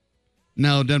MVP.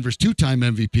 Now, Denver's two-time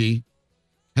MVP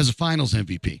has a finals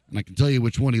MVP, and I can tell you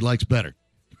which one he likes better.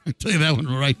 I'll tell you that one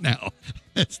right now.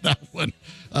 It's that one.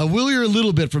 We'll hear a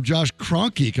little bit from Josh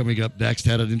Kroenke coming up next.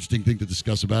 Had an interesting thing to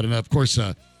discuss about it. And, of course,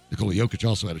 Nikola Jokic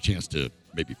also had a chance to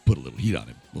maybe put a little heat on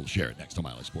him. We'll share it next on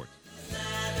Mile High Sports.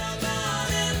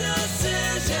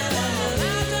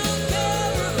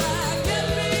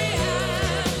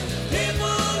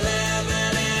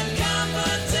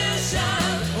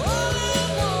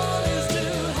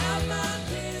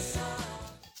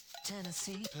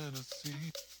 Tennessee, Tennessee,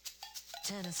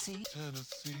 Tennessee,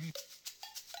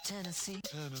 Tennessee,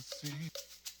 Tennessee,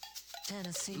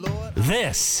 Tennessee.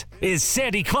 This is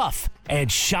Sandy Clough and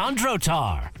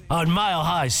Chandrotar on Mile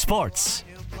High Sports.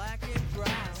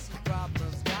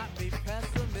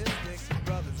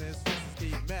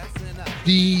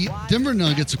 The Denver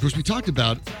Nuggets, of course, we talked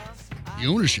about the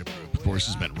ownership group, of course,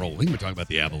 has been rolling. We talked about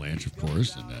the Avalanche, of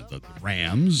course, and the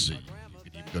Rams. You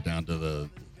could even go down to the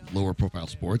lower profile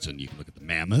sports, and you can look at the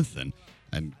Mammoth and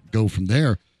go from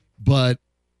there. But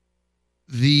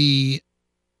the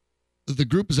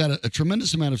group has had a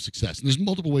tremendous amount of success, and there's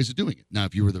multiple ways of doing it. Now,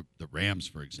 if you were the Rams,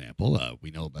 for example,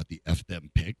 we know about the F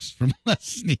them picks from Les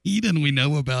Snead, and we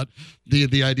know about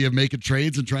the idea of making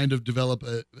trades and trying to develop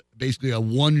basically a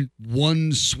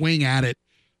one swing at it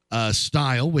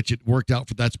style, which it worked out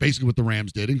for. That's basically what the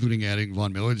Rams did, including adding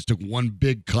Von Miller. They just took one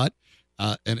big cut.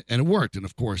 And it worked. And,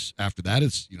 of course, after that,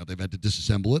 it's, they've had to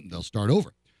disassemble it, and they'll start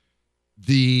over.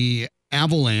 The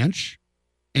Avalanche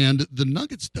and the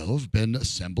Nuggets, though, have been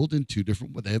assembled in two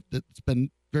different ways. It's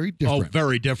been very different. Oh,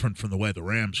 very different from the way the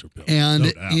Rams are built. And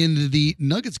no doubt. in the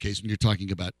Nuggets case, when you're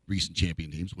talking about recent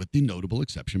champion teams, with the notable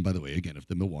exception, by the way, again, of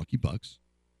the Milwaukee Bucks,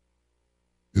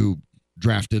 who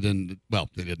drafted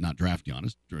they did not draft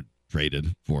Giannis,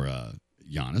 traded for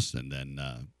Giannis, and then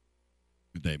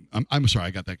I'm sorry,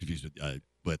 I got that confused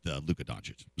with Luka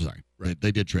Doncic. Sorry, right.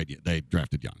 They did trade. They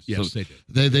drafted Giannis. Yes, so they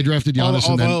did. They drafted Giannis,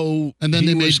 and then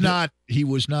he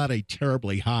was not a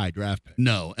terribly high draft pick.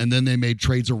 No, and then they made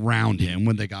trades around him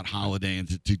when they got Holiday and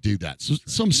to do that. So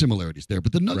some similarities there,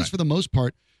 but the Nuggets for the most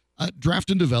part draft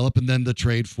and develop, and then the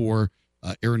trade for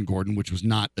Aaron Gordon, which was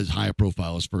not as high a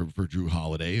profile as for Drew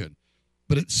Holiday,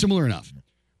 but it's similar enough.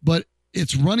 But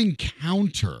it's running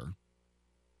counter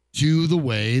to the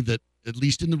way that, at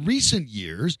least in the recent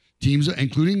years, teams,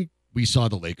 including we saw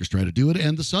the Lakers try to do it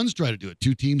and the Suns try to do it.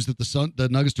 Two teams that the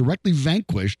Nuggets directly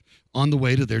vanquished on the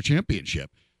way to their championship.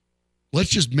 Let's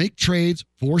just make trades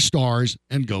for stars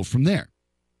and go from there.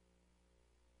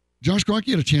 Josh Kroenke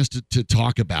had a chance to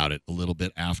talk about it a little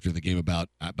bit after the game about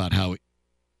how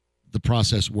the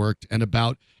process worked and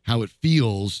about how it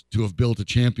feels to have built a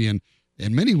champion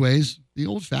in many ways the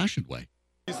old-fashioned way.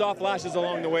 You saw flashes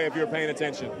along the way if you were paying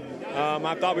attention.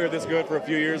 I thought we were this good for a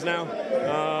few years now.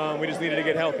 We just needed to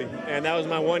get healthy. And that was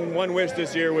my one wish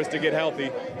this year, was to get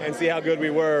healthy and see how good we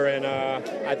were. And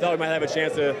I thought we might have a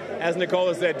chance to, as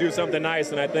Nikola said, do something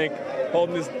nice. And I think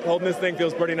holding this thing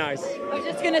feels pretty nice. I was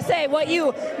just going to say, what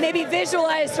you maybe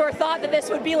visualized or thought that this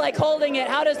would be like holding it,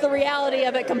 how does the reality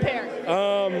of it compare?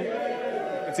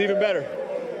 It's even better.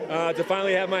 to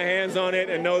finally have my hands on it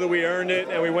and know that we earned it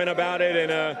and we went about it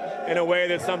in a way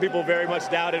that some people very much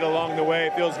doubted along the way.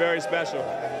 It feels very special.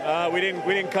 We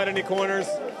didn't cut any corners.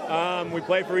 We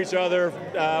play for each other.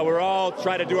 We're all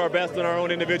trying to do our best in our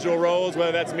own individual roles,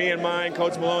 whether that's me and mine,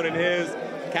 Coach Malone and his,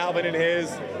 Calvin and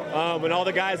his, and all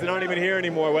the guys that aren't even here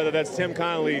anymore, whether that's Tim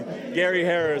Connolly, Gary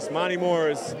Harris, Monty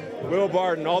Morris, Will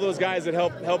Barton, all those guys that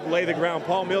help lay the ground,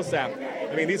 Paul Millsap.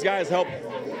 I mean, these guys help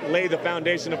lay the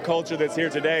foundation of culture that's here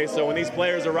today. So when these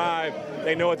players arrive,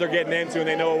 they know what they're getting into and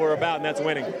they know what we're about, and that's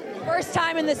winning. First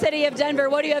time in the city of Denver.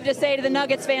 What do you have to say to the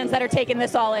Nuggets fans that are taking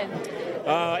this all in?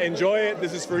 Enjoy it.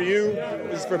 This is for you.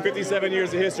 This is for 57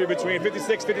 years of history between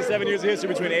 57 years of history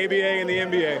between ABA and the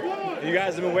NBA. You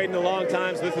guys have been waiting a long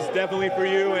time, so this is definitely for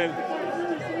you. And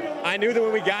I knew that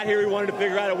when we got here, we wanted to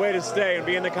figure out a way to stay and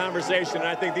be in the conversation. And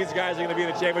I think these guys are going to be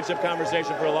in the championship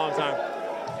conversation for a long time.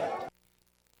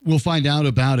 We'll find out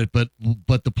about it, but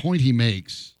the point he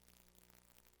makes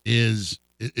is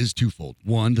twofold.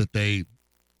 One, that they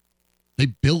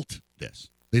built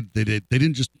this. They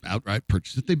didn't just outright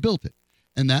purchase it. They built it.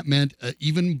 And that meant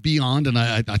even beyond, and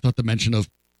I thought the mention of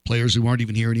players who aren't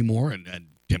even here anymore and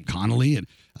Tim Connolly and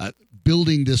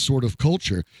building this sort of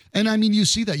culture. And, I mean, you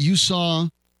see that. You saw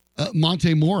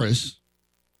Monte Morris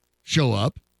show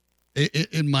up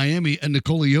in Miami, and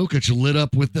Nikola Jokic lit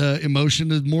up with emotion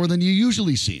more than you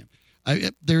usually see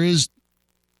him. There is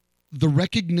the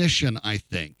recognition, I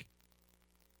think,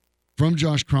 from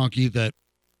Josh Kroenke that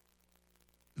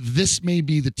this may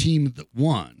be the team that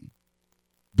won,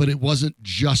 but it wasn't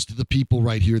just the people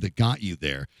right here that got you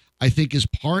there. I think is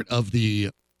part of the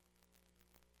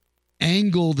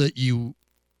angle that you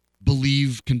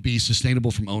believe can be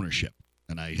sustainable from ownership.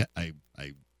 And I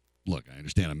look, I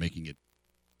understand I'm making it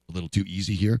a little too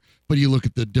easy here, but you look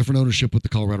at the different ownership with the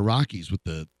Colorado Rockies, with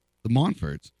the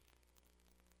Monforts.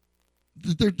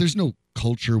 There's no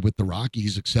culture with the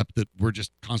Rockies except that we're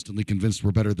just constantly convinced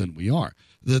we're better than we are.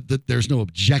 There's no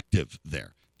objective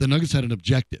there. The Nuggets had an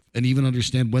objective, and even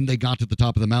understand when they got to the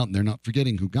top of the mountain, they're not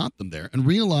forgetting who got them there, and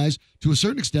realize to a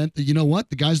certain extent that, you know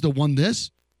what, the guys that won this,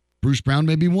 Bruce Brown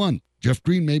maybe won, Jeff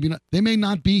Green maybe not, they may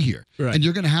not be here. Right. And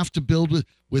you're going to have to build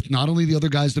with not only the other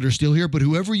guys that are still here, but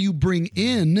whoever you bring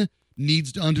in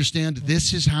needs to understand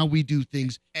this is how we do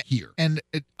things here. And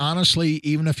honestly,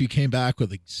 even if you came back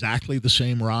with exactly the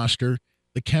same roster,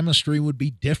 the chemistry would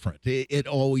be different. It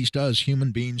always does.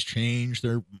 Human beings change.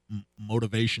 Their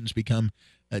motivations become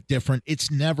different. It's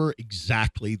never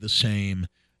exactly the same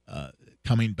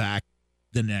coming back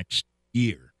the next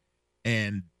year.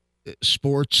 And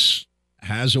sports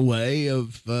has a way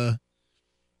of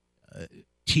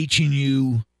teaching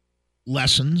you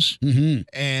lessons. Mm-hmm.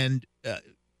 And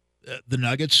the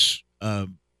Nuggets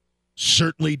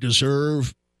certainly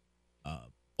deserve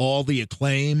all the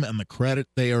acclaim and the credit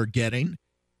they are getting.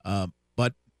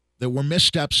 But there were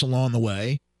missteps along the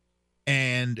way.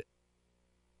 And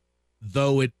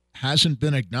though it hasn't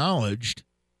been acknowledged,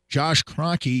 Josh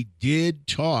Kroenke did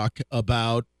talk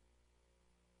about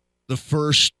the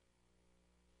first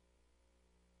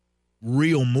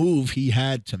real move he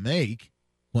had to make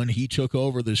when he took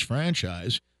over this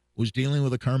franchise was dealing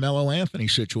with a Carmelo Anthony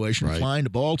situation, right. Flying to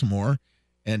Baltimore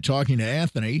and talking to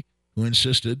Anthony, who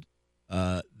insisted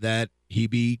that he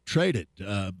be traded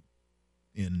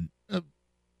in a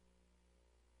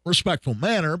respectful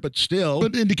manner, but still.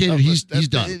 But indicated he's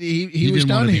done. He was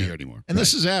done here anymore. And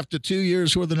this is after 2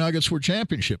 years where the Nuggets were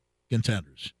championship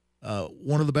contenders.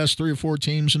 One of the best 3 or 4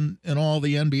 teams in all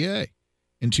the NBA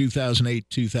in 2008,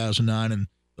 2009, and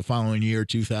the following year,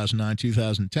 2009,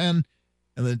 2010.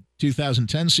 And the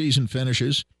 2010 season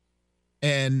finishes,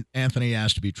 and Anthony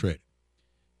asked to be traded.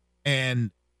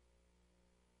 And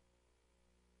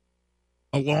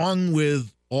along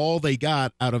with all they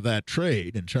got out of that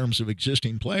trade in terms of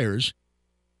existing players,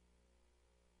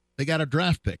 they got a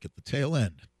draft pick at the tail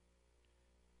end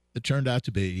that turned out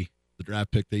to be the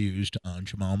draft pick they used on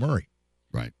Jamal Murray.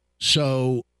 Right.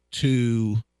 So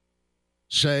to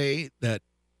say that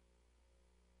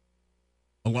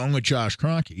along with Josh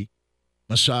Kroenke,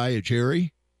 Masai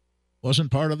Ujiri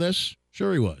wasn't part of this?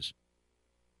 Sure he was.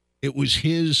 It was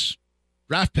his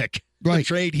draft pick, right. The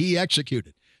trade he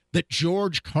executed. That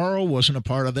George Karl wasn't a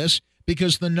part of this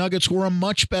because the Nuggets were a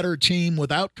much better team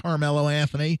without Carmelo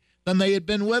Anthony than they had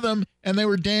been with him, and they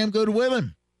were damn good with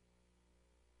him.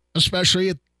 Especially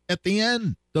at the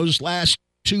end, those last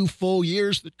 2 full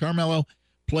years that Carmelo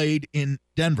played in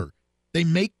Denver. They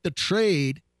make the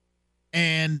trade,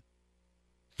 and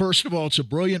first of all, it's a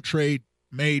brilliant trade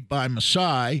made by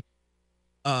Masai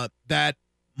that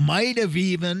might have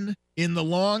even, in the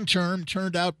long term,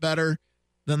 turned out better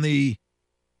than the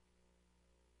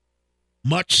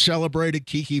much celebrated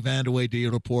Kiki Vandeweghe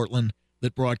deal to Portland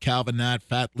that brought Calvin Nat,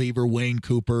 Fat Lever, Wayne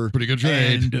Cooper, Pretty good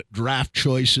trade. and draft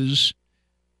choices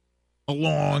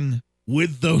along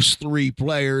with those three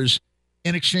players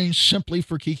in exchange simply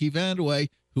for Kiki Vandeweghe,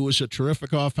 who was a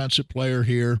terrific offensive player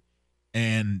here.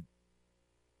 And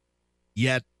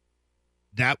yet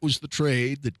that was the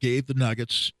trade that gave the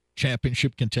Nuggets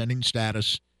championship contending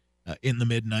status in the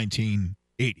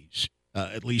mid-1980s.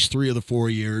 At least 3 of the 4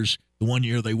 years. The 1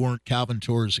 year they weren't, Calvin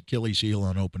tore his Achilles heel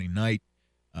on opening night,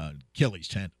 Achilles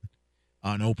tendon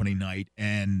on opening night,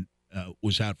 and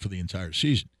was out for the entire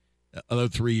season. Other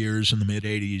 3 years in the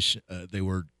mid-'80s, they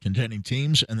were contending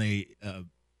teams, and they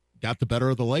got the better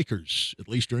of the Lakers, at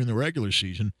least during the regular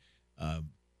season,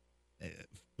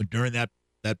 but during that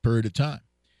period of time.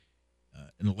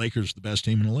 And the Lakers the best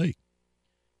team in the league.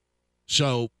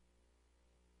 So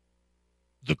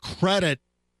the credit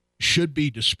should be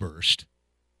dispersed,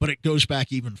 but it goes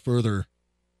back even further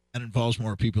and involves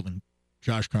more people than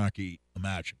Josh Kroenke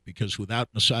imagined, because without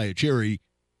Masai Ujiri,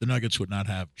 the Nuggets would not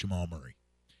have Jamal Murray.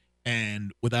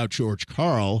 And without George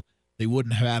Karl, they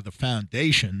wouldn't have had the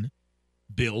foundation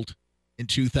built in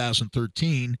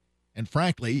 2013. And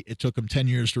frankly, it took them 10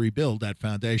 years to rebuild that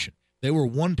foundation. They were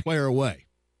one player away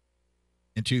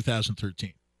in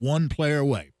 2013. One player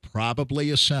away, probably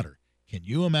a center. Can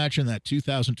you imagine that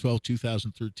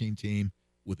 2012-2013 team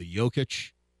with a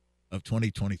Jokic of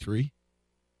 2023?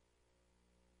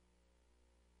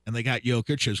 And they got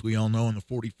Jokic, as we all know, in the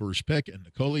 41st pick, and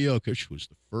Nikola Jokic was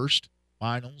the first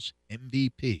Finals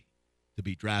MVP to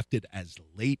be drafted as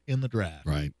late in the draft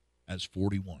as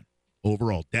 41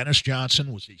 overall. Dennis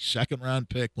Johnson was a second-round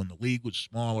pick when the league was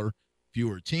smaller,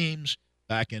 fewer teams.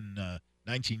 Back in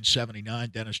 1979,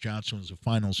 Dennis Johnson was a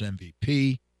Finals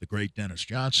MVP, the great Dennis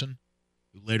Johnson,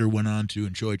 who later went on to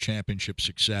enjoy championship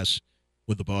success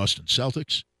with the Boston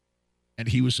Celtics, and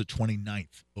he was the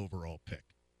 29th overall pick.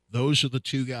 Those are the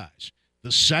two guys.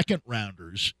 The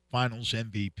second-rounders, Finals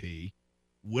MVP,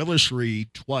 Willis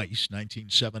Reed twice,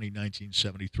 1970,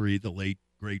 1973, the late,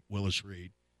 great Willis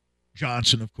Reed.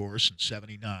 Johnson, of course, in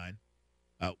 79,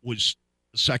 was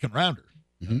a second-rounder,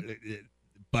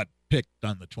 but picked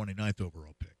on the 29th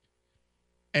overall pick.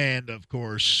 And, of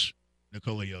course,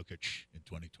 Nikola Jokic in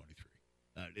 2023.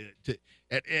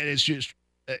 And it's just,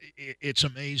 it's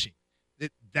amazing.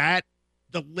 That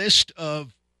the list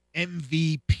of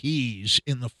MVPs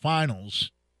in the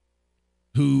finals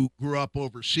who grew up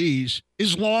overseas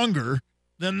is longer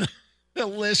than the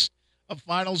list of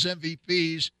finals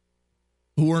MVPs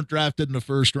who weren't drafted in the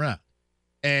first round.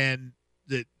 And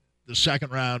the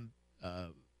second round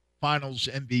finals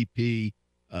MVP,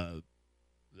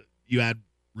 you add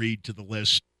Reed to the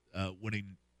list,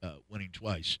 winning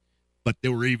twice. But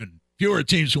there were even fewer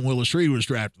teams when Willis Reed was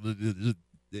drafted.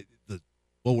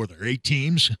 What were there, 8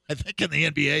 teams, I think, in the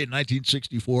NBA in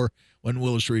 1964 when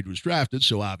Willis Reed was drafted.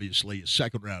 So obviously a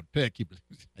second-round pick.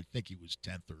 I think he was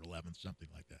 10th or 11th, something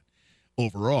like that,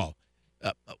 overall.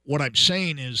 What I'm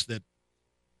saying is that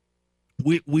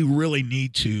we really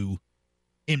need to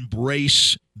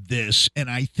embrace this, and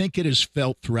I think it is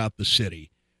felt throughout the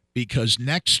city, because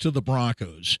next to the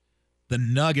Broncos, the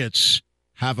Nuggets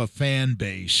have a fan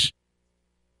base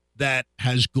that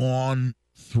has gone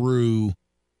through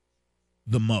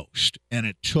the most. And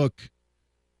it took,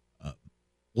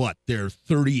 their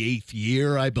 38th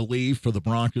year, I believe, for the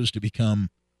Broncos to become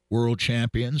world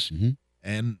champions. Mm-hmm.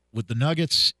 And with the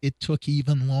Nuggets, it took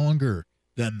even longer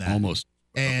than that. Almost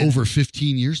over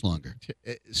 15 years longer.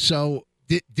 So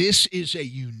this is a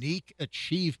unique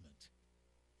achievement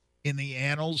in the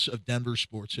annals of Denver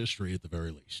sports history at the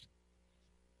very least.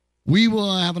 We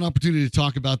will have an opportunity to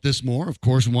talk about this more. Of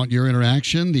course, we want your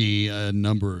interaction. The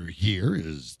number here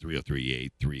is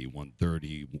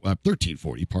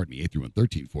 303-831-1340. Pardon me,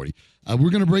 831-1340. We're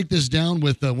going to break this down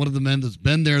with one of the men that's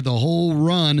been there the whole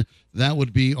run. That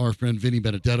would be our friend Vinny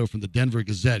Benedetto from the Denver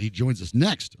Gazette. He joins us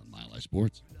next on Mile High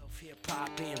Sports.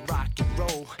 Pop and rock and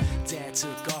roll. Dad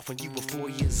took off when you were 4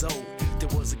 years old.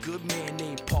 There was a good man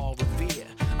named Paul Revere.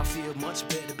 I feel much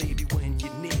better, baby, when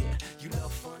you're near. You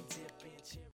love